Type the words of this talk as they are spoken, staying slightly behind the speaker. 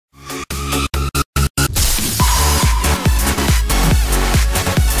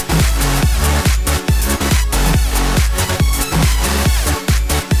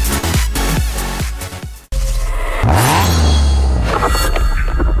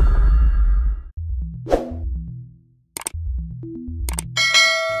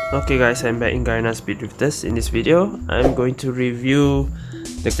Okay guys, I'm back in Garena Speed Drifters. In this video, I'm going to review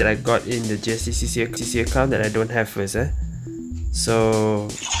the that I got in the GSCC account that I don't have first. So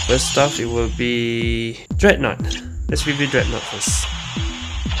first off, it will be Dreadnaught. Let's review Dreadnaught first.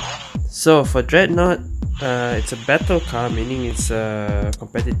 So for Dreadnaught, it's a battle car, meaning it's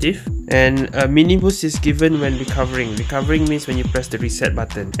competitive, and a mini boost is given when recovering. Recovering means when you press the reset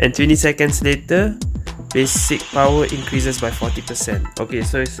button, and 20 seconds later, basic power increases by 40%. Okay,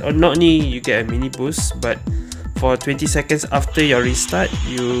 so it's not only you get a mini boost, but for 20 seconds after your restart,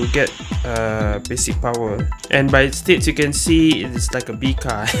 you get basic power. And by states, you can see it's like a B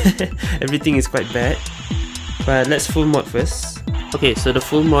car. Everything is quite bad. But let's full mod first. Okay, so the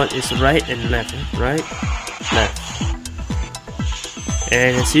full mod is right and left. Right, left.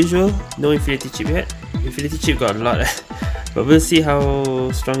 And as usual, no infinity chip yet. Infinity chip got a lot. But we'll see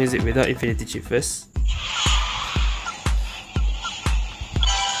how strong is it without infinity chip first.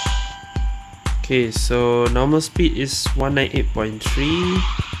 Okay, so normal speed is 198.3,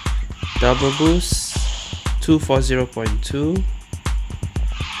 double boost 240.2,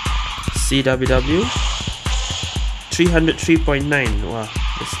 CWW 303.9. Wow,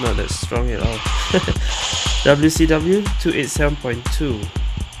 that's not that strong at all. WCW 287.2,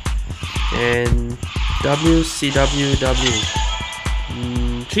 and WCWW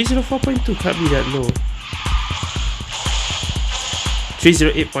 304.2, can't be that low.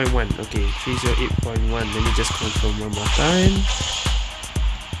 308.1. okay, 308.1. Let me just confirm one more time.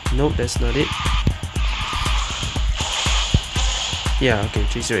 Nope, that's not it. Yeah, okay,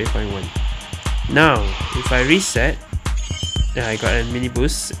 308.1. Now, if I reset, yeah, I got a mini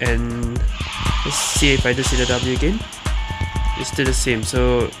boost, and let's see if I do CW again. It's still the same,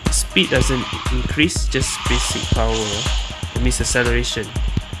 so speed doesn't increase, just basic power. That means acceleration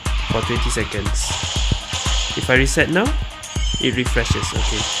for 20 seconds. If I reset now, it refreshes.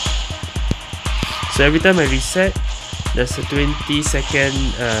 Okay, so every time I reset, there's a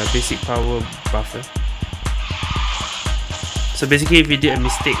 20-second basic power buffer. So basically, if you did a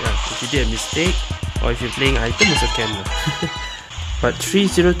mistake, or if you're playing item, also can. But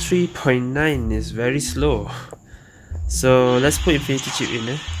 303.9 is very slow. So let's put infinity chip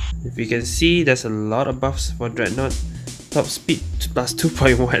in. If you can see, there's a lot of buffs for Dreadnaught. Top speed plus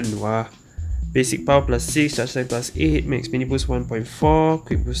 2.1. Wow. Basic power plus 6, charge time plus 8, max mini boost 1.4,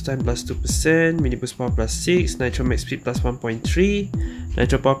 quick boost time plus 2%, mini boost power plus 6, nitro max speed plus 1.3,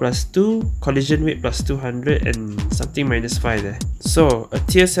 nitro power plus 2, collision weight plus 200, and something minus 5 there. So a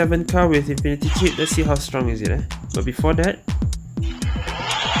tier 7 car with infinity chip. Let's see how strong is it. But before that,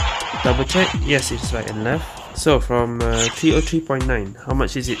 double check. Yes, it's right and left. So from 303.9, how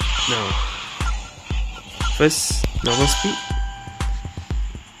much is it now? First, normal speed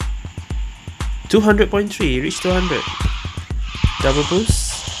 200.3, reach 200. Double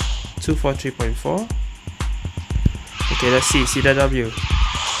boost 243.4. Okay, let's see CW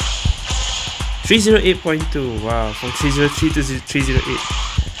 308.2. wow, from 303 to 308.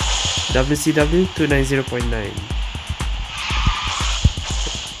 WCW 290.9.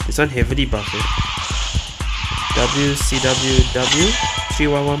 this one heavily buffed. WCWW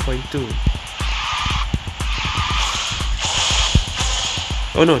 311.2.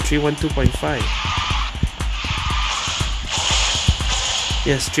 oh no, 312.5.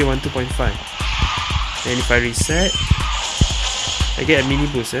 yes, 312.5. and if I reset, I get a mini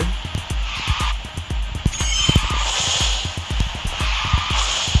boost.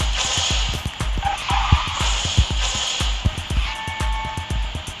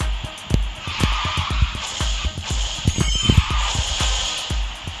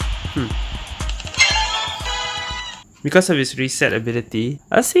 Because of its reset ability,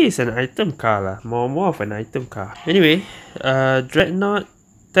 I'll say it's an item car lah. More of an item car. Anyway, Dreadnaught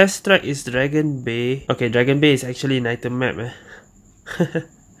test track is Dragon Bay. Okay, Dragon Bay is actually an item map.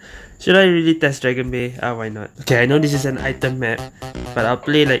 Should I really test Dragon Bay? Why not? Okay, I know this is an item map, but I'll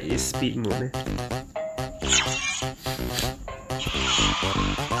play like it's speed mode.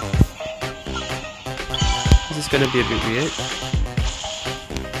 This is gonna be a bit weird.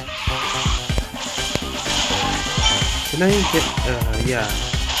 Can I get, yeah.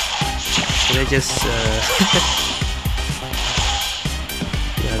 Can I just,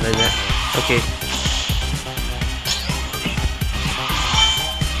 yeah, like that. Okay.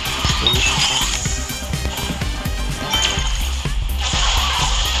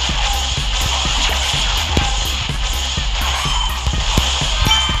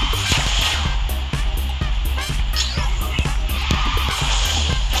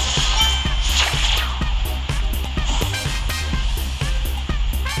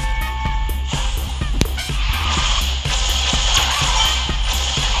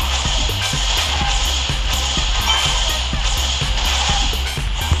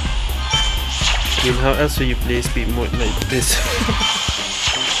 how else will you play speed mode like this?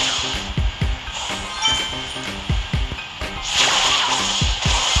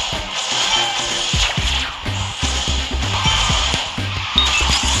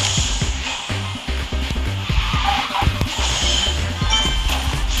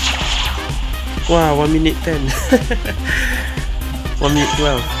 Wow, 1 minute 10. 1 minute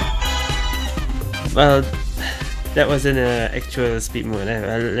 12. Well, that wasn't an actual speed mode.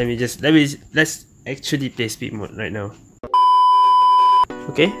 Let's actually play speed mode right now.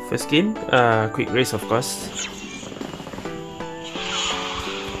 Okay, first game, quick race of course.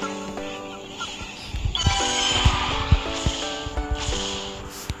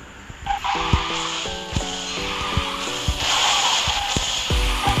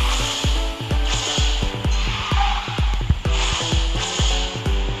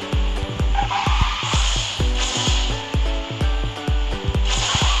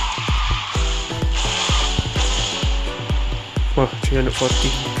 Oh, 340.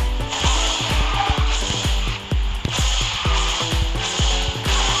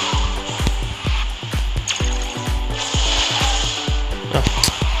 Ah,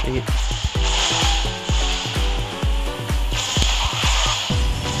 dang it.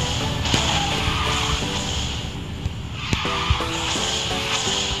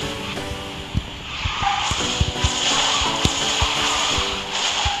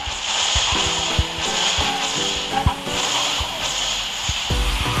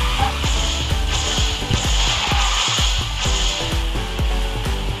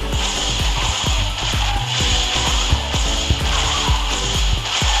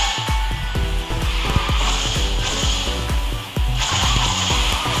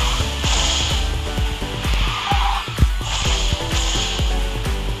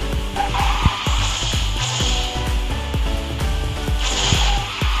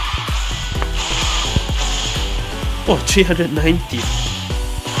 Oh, 390.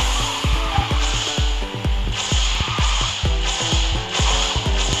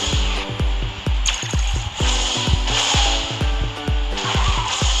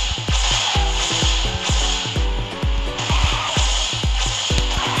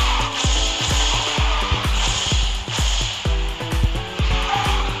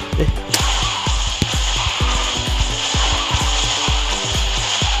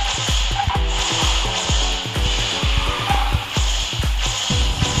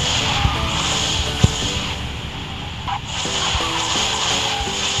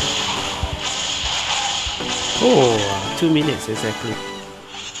 Oh, 2 minutes exactly.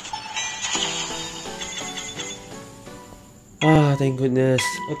 Ah, thank goodness.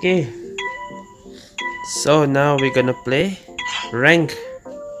 Okay. So now we're gonna play rank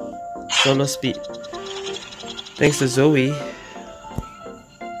solo speed. Thanks to Zoe.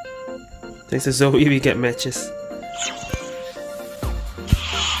 We get matches.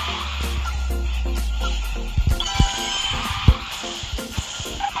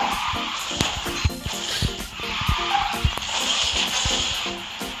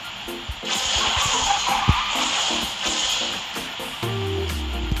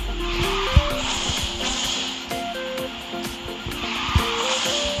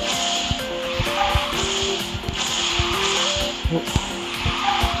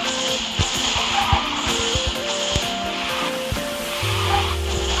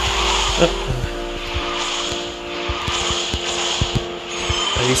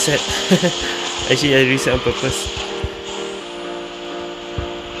 I reset. Actually, I reset on purpose.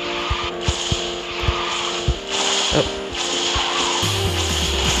 Oh.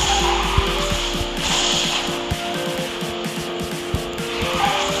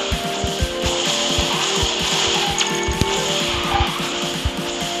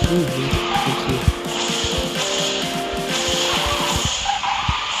 Thank you.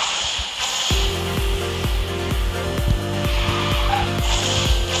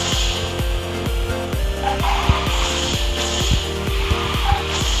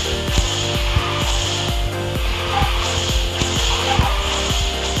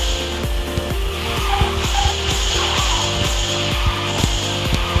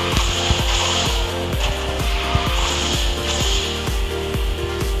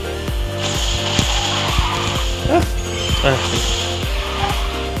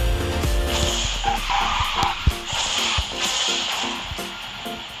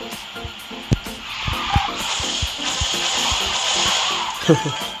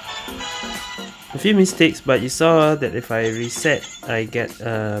 A few mistakes, but you saw that if I reset, I get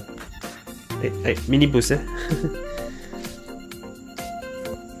a mini boost.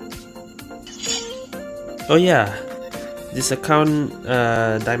 Oh yeah, this account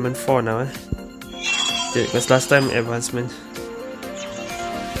Diamond 4 now. Because last time advancement.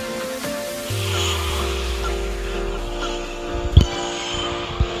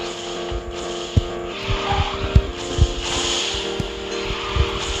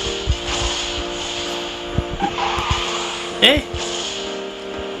 Hey!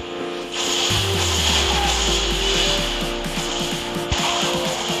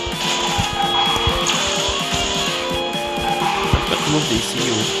 I've got to move the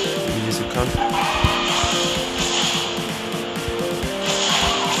ECU in this account.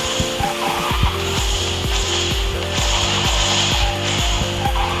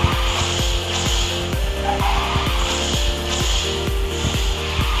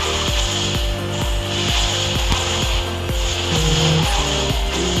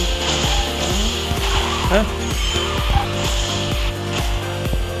 Huh?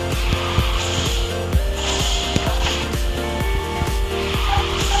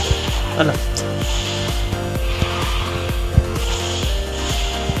 Alah.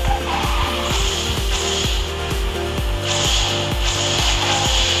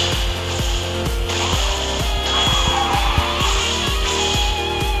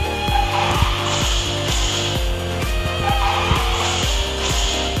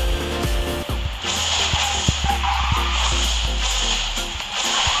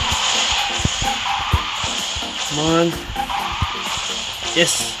 Come on.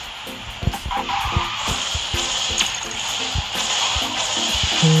 Yes.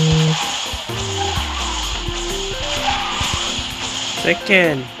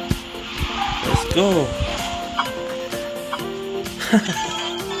 Second. Let's go.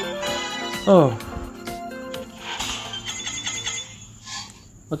 Oh.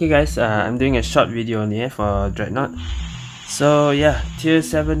 Okay guys, I'm doing a short video only for Dreadnaught. So yeah, tier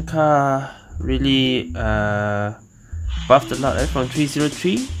 7 car really buffed a lot, from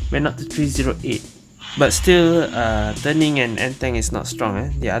 303 went up to 308, but still turning and end tank is not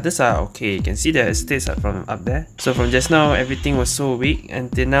strong. The others are okay. You can see the estates are from up there. So from just now everything was so weak,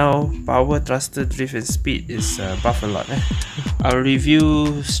 until now power, thruster, drift and speed is buff a lot. I'll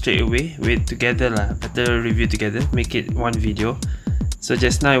review straight away, better review together, make it one video. So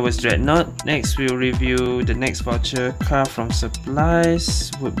just now it was Dreadnaught. Next we'll review the next voucher car from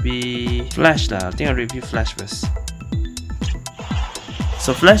supplies, would be Flash lah. I think I'll review Flash first.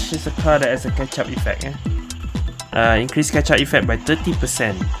 So Flash is a car that has a catch-up effect. Increase catch-up effect by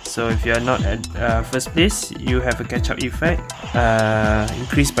 30%. So if you are not at first place, you have a catch-up effect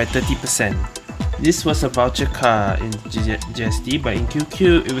increased by 30%. This was a voucher car in GST, but in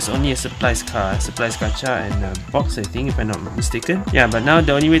QQ it was only a supplies car, supplies gacha and a box, I think, if I'm not mistaken. Yeah, but now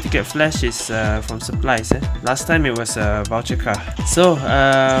the only way to get Flash is from supplies. Last time it was a voucher car. So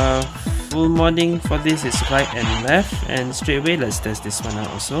full modding for this is right and left, and straight away let's test this one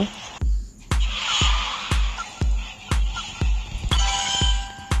out also.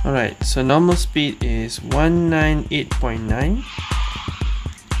 Alright, so normal speed is 198.9.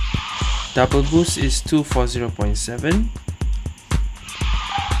 Double boost is 240.7.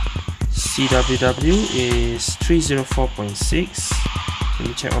 CWW is 304.6. Let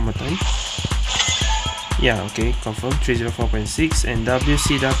me check one more time. Yeah, okay, confirm 304.6. And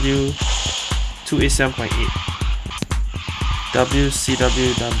WCW 287.8.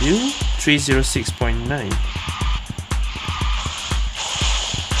 WCWW 306.9.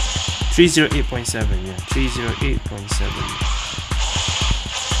 308.7, yeah, 308.7.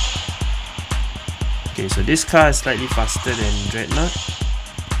 Okay, so this car is slightly faster than Dreadnaught,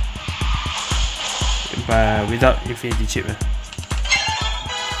 but without infinity chip.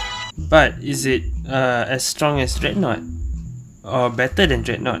 But is it as strong as Dreadnaught, or better than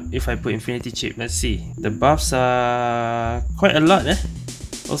Dreadnaught if I put infinity chip? Let's see. The buffs are quite a lot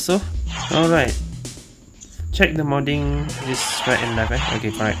also. Alright, check the modding is right and left.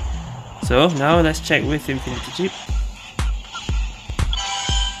 Okay, correct. So now let's check with infinity chip.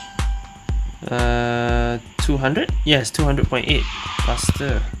 200? Yes, 200.8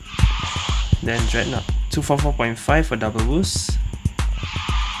 faster than Dreadnaught. 244.5 for double boost.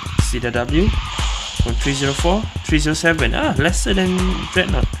 CW from 304, 307. Lesser than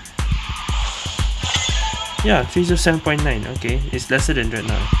Dreadnaught. Yeah, 307.9. Okay, it's lesser than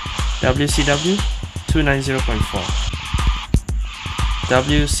Dreadnaught. WCW 290.4.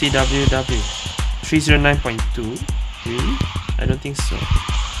 WCWW 309.2. Really? I don't think so.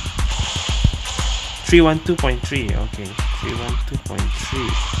 312.3. Okay,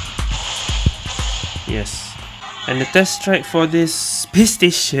 312.3. Yes. And the test track for this space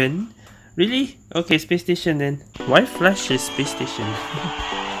station. Really? Okay, space station then. Why Flash is space station?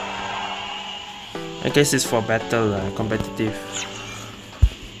 I guess it's for battle, competitive.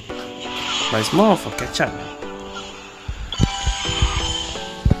 but it's more for catch up.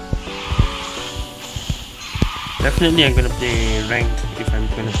 Definitely I'm gonna play rank if I'm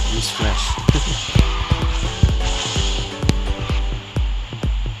gonna use Flash.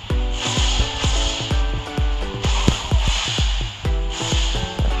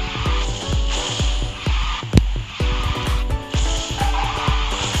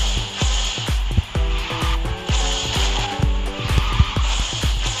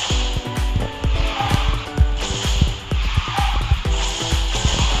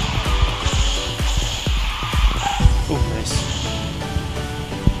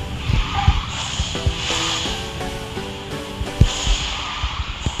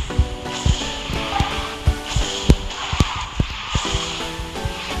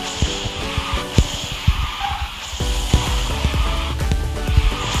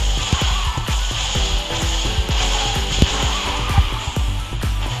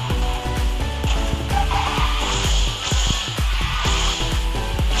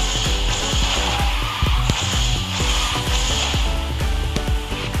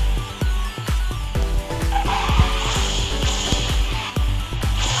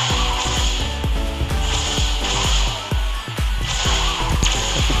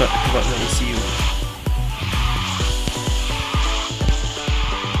 Let me see you.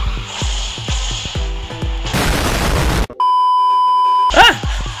 Ah!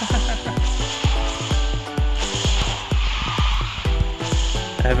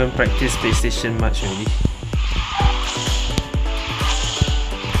 I haven't practiced PlayStation much already.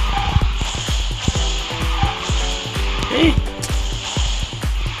 Hey!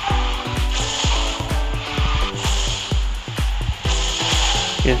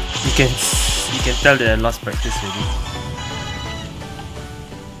 You can tell that I lost practice already.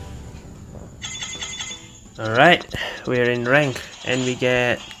 Alright, we're in rank and we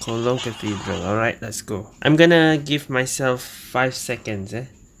get Cologne Cathedral. Alright, let's go. I'm gonna give myself 5 seconds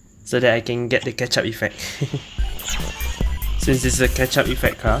so that I can get the catch-up effect. Since this is a catch-up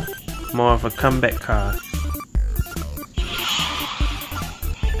effect car, more of a comeback car.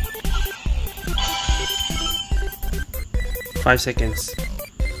 Five seconds.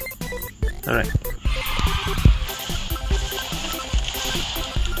 Alright.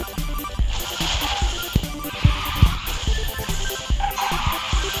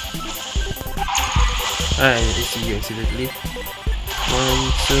 I see you accidentally. 1,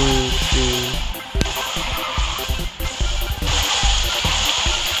 2, 3.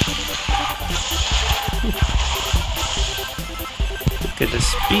 Look at the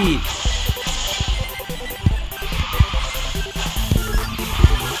speed.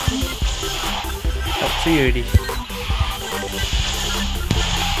 Top 3 already.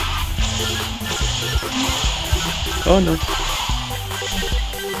 Oh no.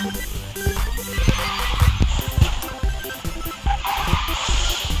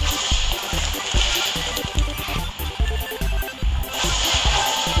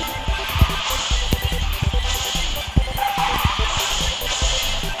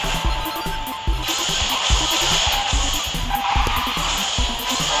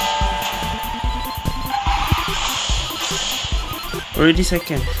 Already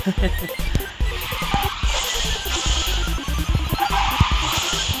second.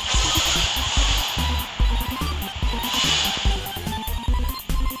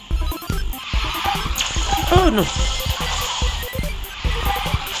 Oh no.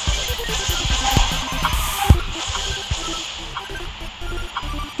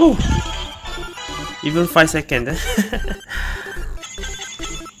 Oh. Even 5 seconds.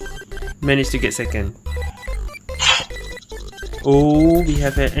 Managed to get second. Oh, we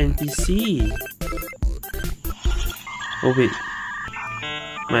have an NPC. Oh wait,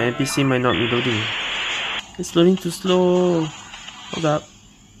 my NPC might not be loading. It's loading too slow. Hold up.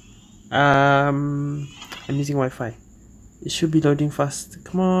 I'm using Wi-Fi. It should be loading fast.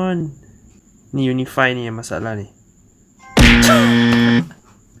 Come on. Ni Unify ni yang masalah ni.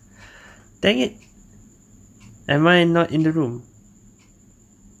 Dang it. Am I not in the room?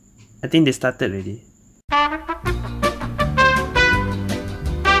 I think they started already.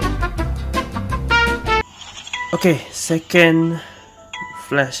 Okay, second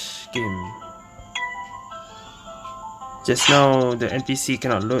Flash game. Just now the NPC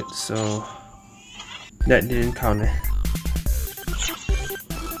cannot load, so that didn't count.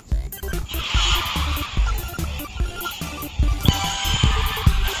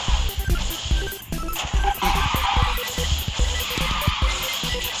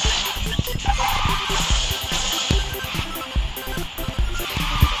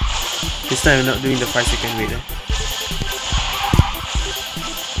 This time I'm not doing the 5 second wait.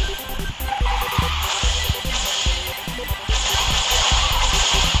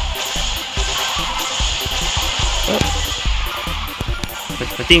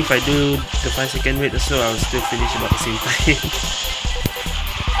 I think if I do the 5-second wait or so, I'll still finish about the same time.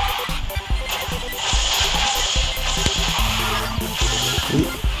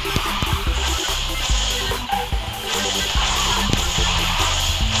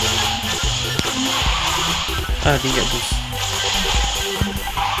 Ah, didn't get boost.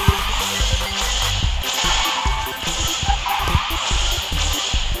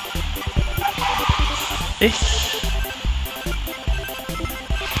 Eh?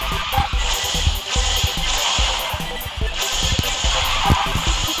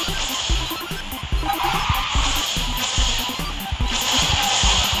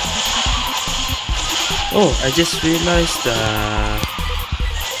 Oh, I just realized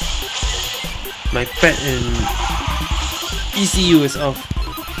my pad and ECU is off.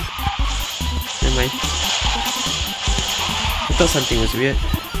 Never mind. I thought something was weird.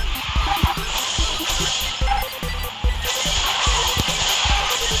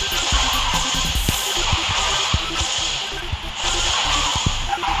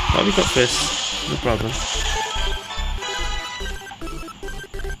 Oh, we got first. No problem.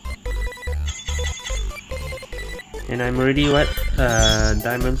 And I'm already what?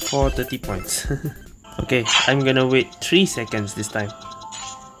 Diamond 4, 30 points. Okay, I'm gonna wait 3 seconds this time.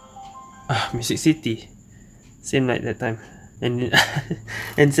 Music City. Same like that time. And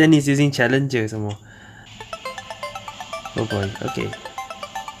and Zen is using Challenger some more. Oh boy, okay.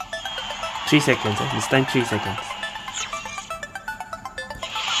 3 seconds, this time 3 seconds.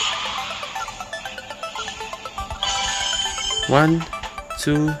 One,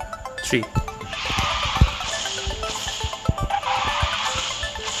 2, 3.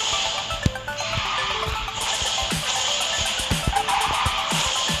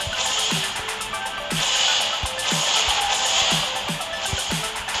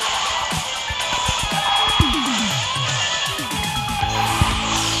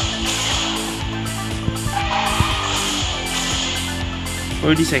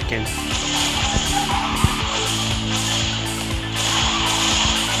 Already second.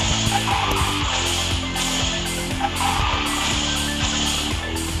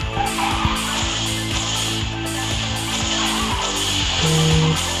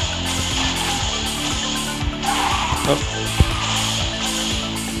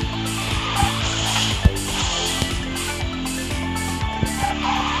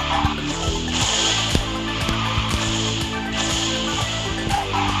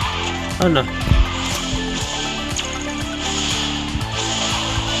 Oh no.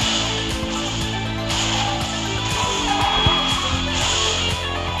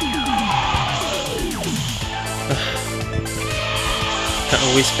 I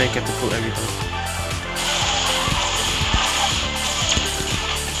always spam catapult every time.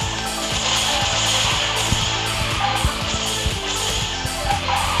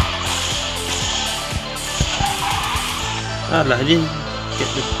 Ah lah, I didn't get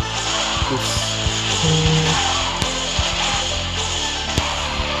the boost.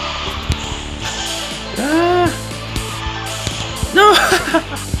 Ah! No!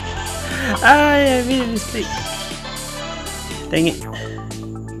 I made a mistake. Dang it.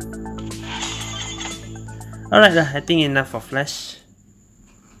 Alright lah, I think enough of Flash.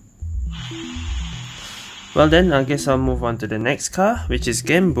 Well then, I guess I'll move on to the next car, which is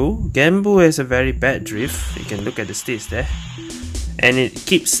Genbu. Genbu has a very bad drift. You can look at the stats there. And it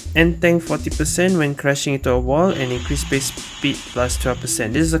keeps end-tank 40% when crashing into a wall and increased base speed plus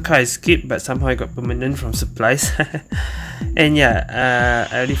 12%. This is a car I skipped, but somehow I got permanent from supplies. And yeah,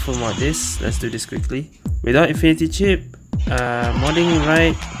 I already full mod this. Let's do this quickly. Without infinity chip, modding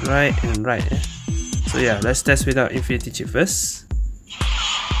right, and right. So yeah, let's test without infinity chip first.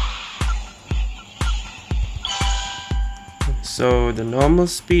 So the normal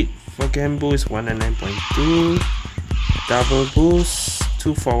speed for Genbu is 109.2, double boost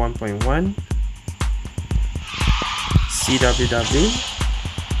 241.1, CWW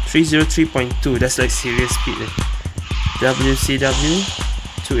 303.2, that's like serious speed. WCW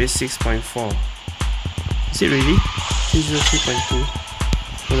 286.4. Is it really? 303.2.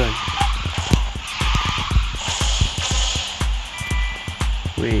 Hold on.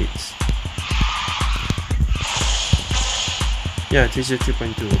 Wait. Yeah,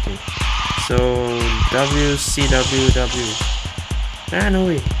 303.2, okay. So, WCWW. Ah, no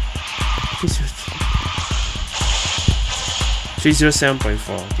way.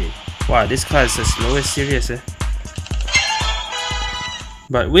 307.4, okay. Wow, this car is the slowest series,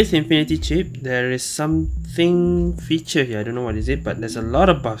 But with infinity chip, there is something feature here. I don't know what is it, but there's a lot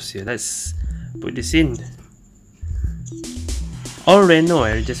of buffs here. Let's put this in. All Reno,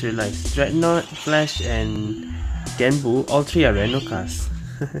 I just realized. Dreadnaught, Flash, and Genbu, all three are Reno cars.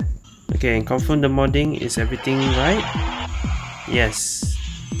 Okay, and confirm the modding. Is everything right? Yes,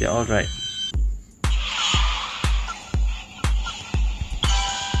 they're all right.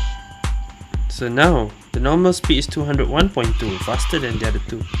 So now the normal speed is 201.2, faster than the other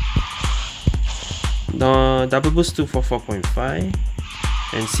two. No, double boost to 4.5,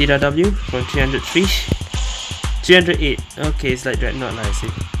 and CW from 303, 308. Okay, it's like Dreadnaught, I see.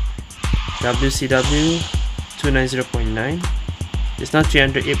 WCW 290.9. It's now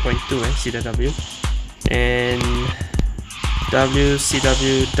 308.2, CW, and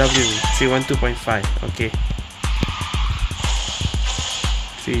WCWW 312.5. Okay,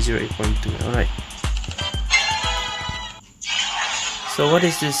 308.2. All right. So what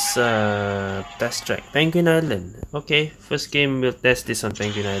is this test track? Penguin Island. Okay, first game we'll test this on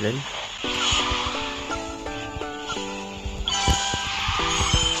Penguin Island.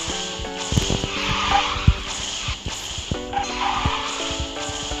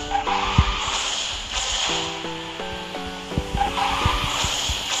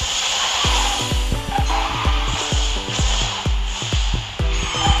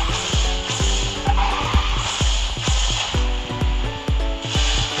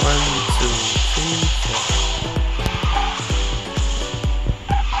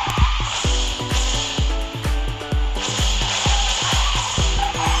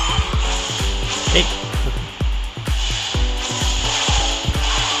 Hey.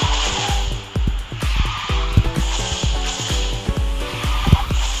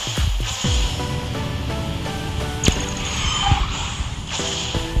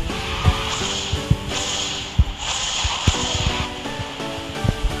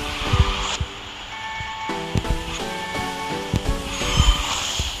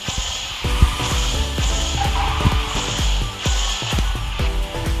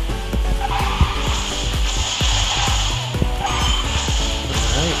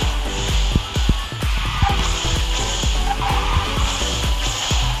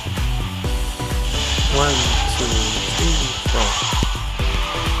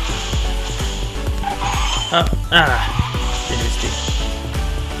 Made a mistake.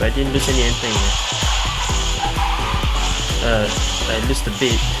 But I didn't lose any anything. I lost the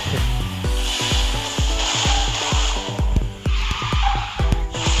bait.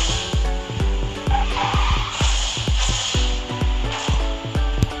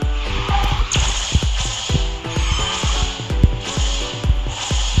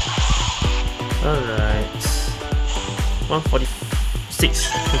 Alright. 146.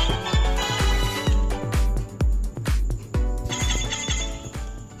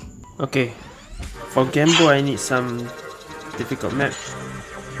 Okay, for Genbu I need some difficult map.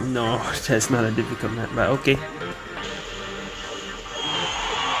 No, that's not a difficult map, but okay.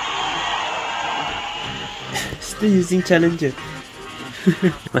 Still using Challenger.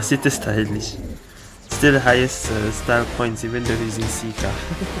 Masih stylish. Still the highest style points even though using Shika.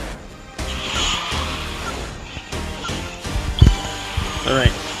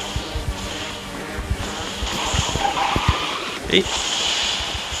 Alright. Hey.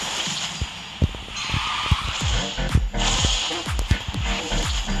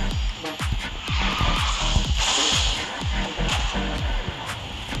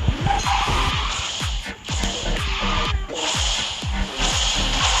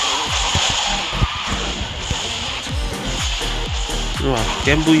 Wow,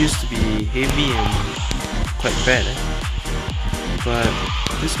 Genbu used to be heavy and quite bad, but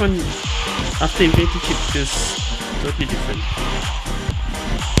this one, after Infinity Chip, feels totally different.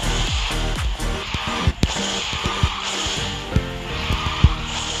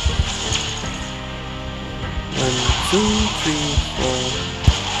 One, two, three, four.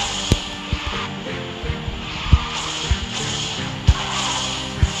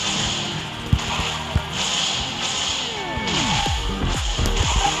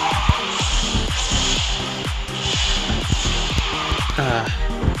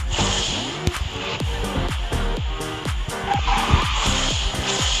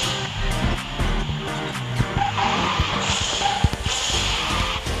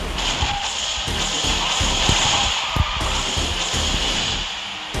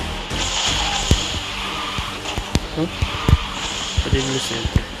 I didn't lose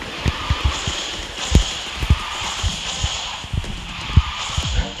anything.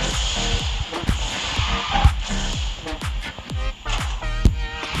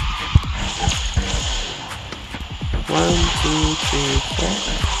 One, two, three, four.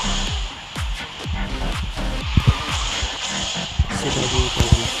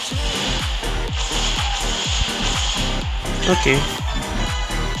 Okay.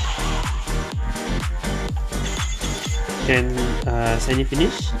 Can Sunny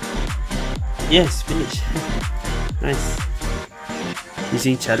finish? Yes, finish. Nice.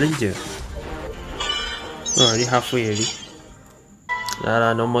 Using challenger. Oh, already halfway already.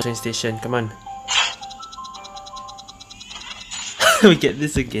 No more train station. Come on. We get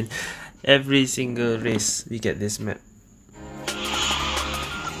this again. Every single race we get this map.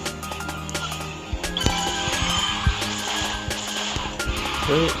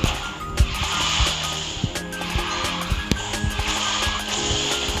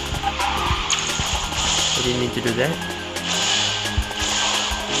 I didn't mean to do that.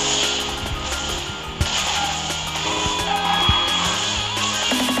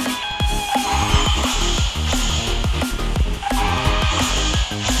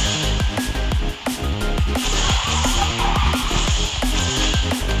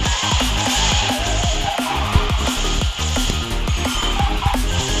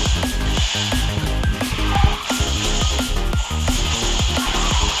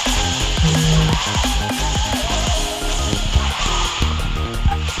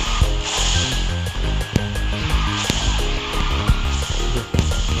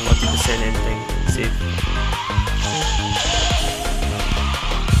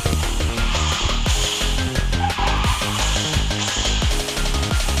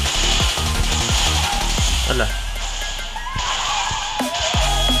 Alah.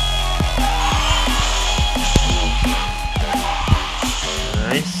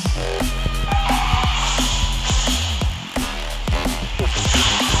 Nice.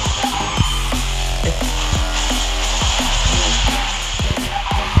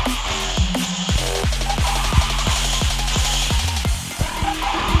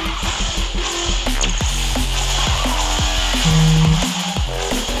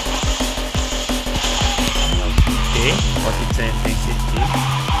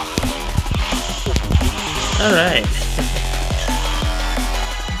 Alright.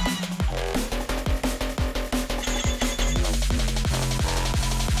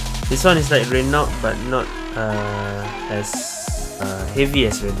 This one is like Dreadnaught, but not as heavy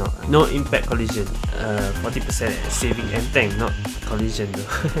as Dreadnaught. No impact collision. 40% saving and tank, not collision though.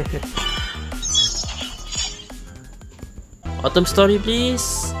 Autumn story,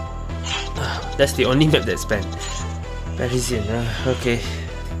 please. That's the only map that's banned. Parisian. Okay.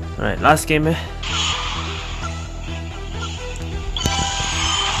 Alright, last game.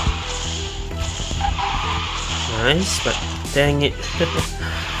 Nice, but dang it.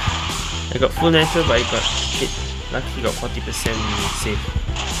 I got full natural, but I got hit. Lucky got 40% save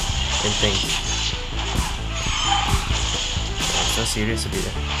and tank. So serious a bit.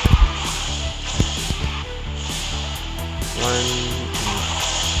 One,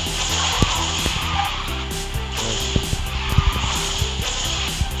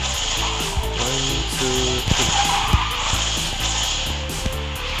 two, three.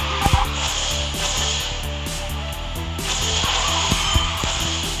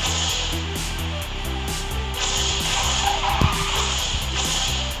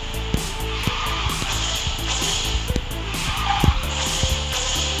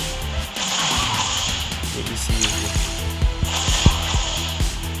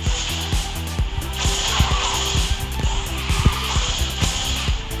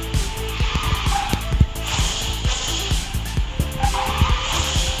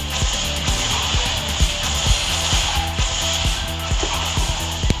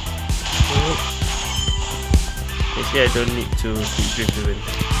 Actually, I don't need to keep drift even.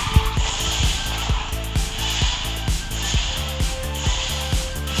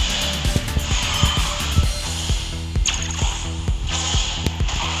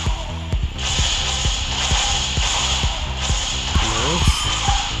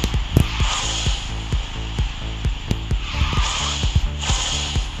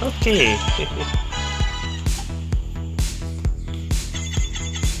 Okay.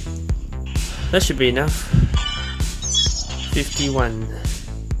 That should be enough. 51.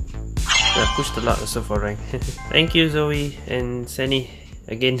 I pushed a lot also for rank. Thank you, Zoe and Sunny.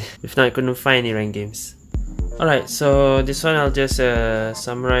 Again, if not, I couldn't find any rank games. Alright, so this one I'll just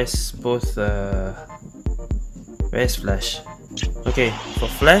summarize both. Where's Flash? Okay, for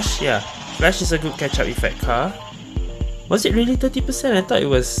Flash, yeah. Flash is a good catch-up effect car. Was it really 30%? I thought it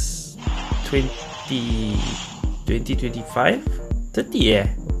was 20, 25? 30, yeah.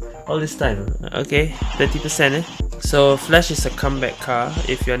 All this time. Okay, 30%, eh? So Flash is a comeback car.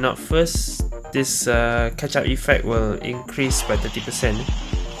 If you're not first, this catch-up effect will increase by 30%.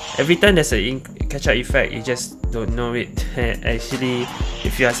 Every time there's a catch-up effect, you just don't know it. Actually,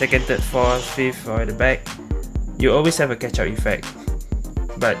 if you are second, third, fourth, fifth, or at the back, you always have a catch-up effect.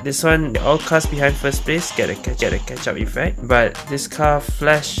 But this one, all cars behind first place get a catch-up effect. But this car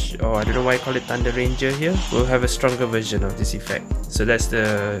Flash, or I don't know why I call it Thunder Ranger here, will have a stronger version of this effect. So that's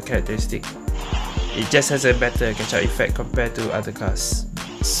the characteristic. It just has a better catch-up effect compared to other cars.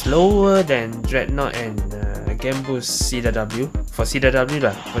 Slower than Dreadnaught and Genbu's CW. For CW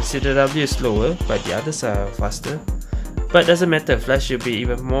lah, for CW is slower, but the others are faster. But doesn't matter, Flash should be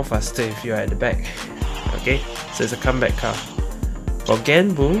even more faster if you are at the back. Okay, so it's a comeback car. For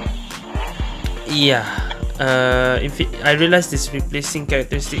Genbu, yeah, I realized this replacing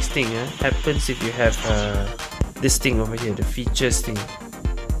characteristics thing happens if you have this thing over here, the features thing.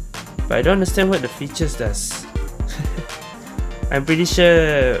 But I don't understand what the features does. I'm pretty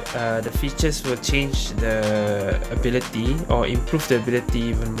sure the features will change the ability or improve the ability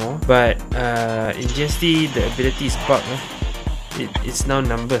even more. But in GSD, the ability is bugged. It's now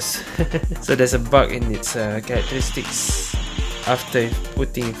numbers. So there's a bug in its characteristics after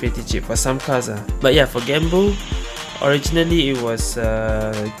putting Infinity Chip for some cars. But yeah, for Genbu, originally it was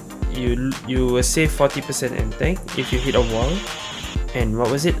you will save 40% M tank if you hit a wall. And what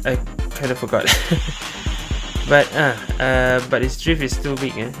was it? I kind of forgot. But its drift is still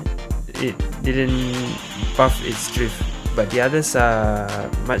weak. It didn't buff its drift, but the others are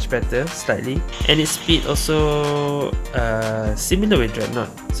much better, slightly. And its speed also similar with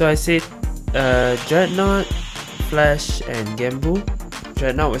Dreadnaught. So I said Dreadnaught, Flash and Genbu.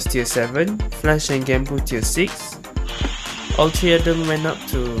 Dreadnaught was tier 7, Flash and Genbu tier 6. All three of them went up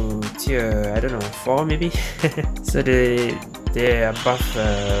to tier, I don't know, 4 maybe. So they are buff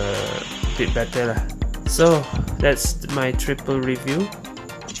a bit better lah. So that's my triple review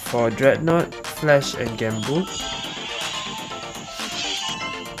for Dreadnaught, Flash and Genbu.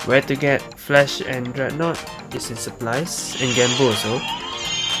 Where to get Flash and Dreadnaught is in supplies, and Genbu also.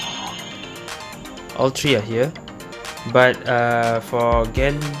 All three are here. But for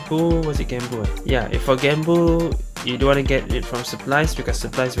Genbu, was it Genbu? Yeah, if for Genbu you don't want to get it from supplies because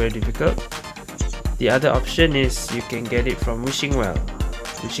supplies is very difficult. The other option is you can get it from Wishing Well.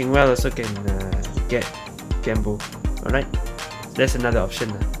 Wishing Well also can get Genbu. Alright, that's another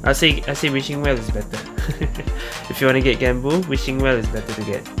option. I say Wishing Well is better. If you want to get Genbu, Wishing Well is better to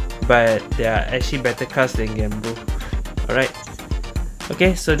get. But there are actually better cars than Genbu. Alright.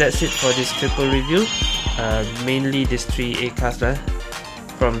 Okay, so that's it for this triple review. Mainly these 3 A cars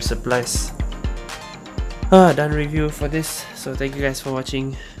from supplies. Done review for this. So thank you guys for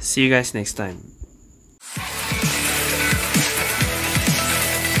watching. See you guys next time.